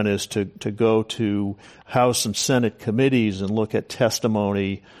I've done is to go to House and Senate committees and look at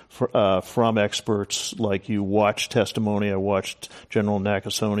testimony from experts. Like you watch testimony. I watched General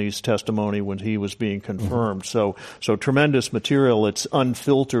Nakasoni's testimony when he was being confirmed. So tremendous material. It's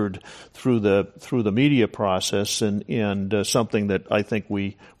unfiltered through the media process, and something that I think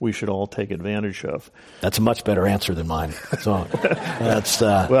we should all take advantage of. That's a much better answer than mine. So that's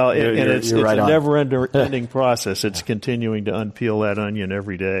well, it's right a on. never-ending process. It's continuing to unpeel that onion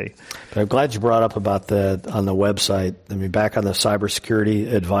every day. But I'm glad you brought up about on the website. I mean, back on the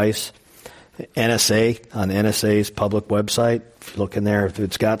cybersecurity advice, NSA, on NSA's public website, if you look in there,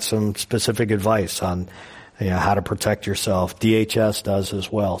 it's got some specific advice on how to protect yourself. DHS does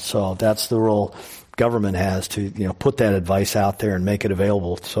as well. So that's the role government has to put that advice out there and make it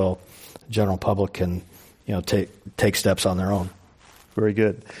available so the general public can take steps on their own. Very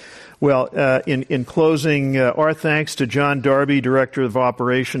good. Well, in closing, our thanks to John Darby, Director of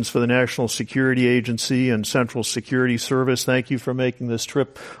Operations for the National Security Agency and Central Security Service. Thank you for making this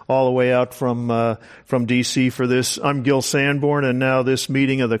trip all the way out from D.C. for this. I'm Gil Sanborn, and now this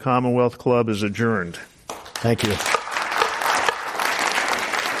meeting of the Commonwealth Club is adjourned. Thank you.